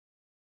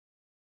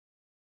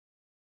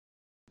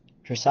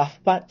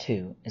Drosophibot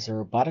II is a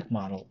robotic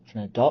model of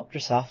an adult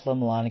Drosophila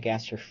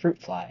melanogaster fruit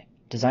fly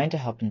designed to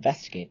help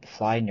investigate the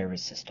fly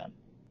nervous system.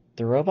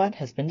 The robot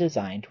has been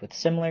designed with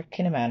similar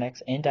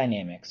kinematics and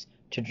dynamics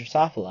to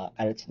Drosophila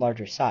at its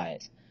larger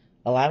size,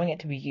 allowing it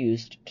to be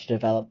used to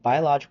develop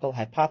biological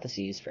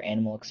hypotheses for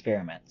animal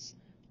experiments,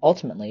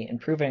 ultimately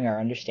improving our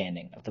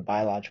understanding of the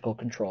biological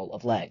control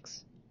of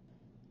legs.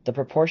 The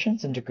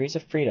proportions and degrees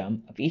of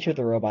freedom of each of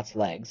the robot's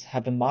legs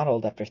have been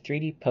modeled after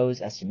 3D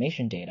pose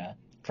estimation data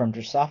from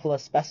Drosophila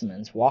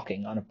specimens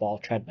walking on a ball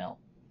treadmill.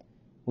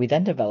 We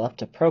then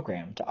developed a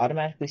program to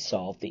automatically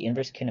solve the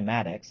inverse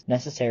kinematics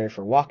necessary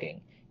for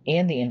walking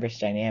and the inverse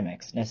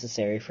dynamics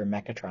necessary for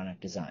mechatronic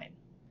design.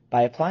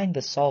 By applying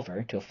this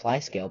solver to a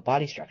fly-scale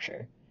body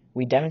structure,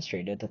 we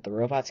demonstrated that the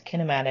robot's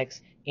kinematics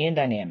and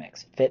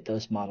dynamics fit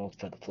those modeled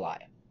for the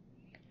fly.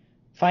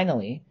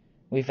 Finally,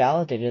 we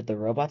validated the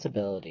robot's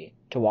ability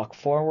to walk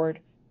forward,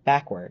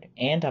 backward,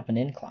 and up an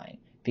incline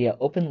via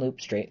open-loop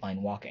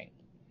straight-line walking.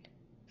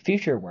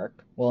 Future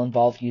work will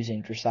involve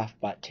using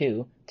Drosophibot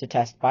II to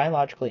test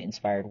biologically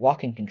inspired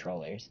walking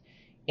controllers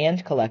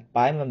and collect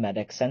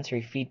biomimetic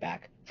sensory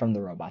feedback from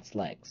the robot's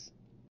legs.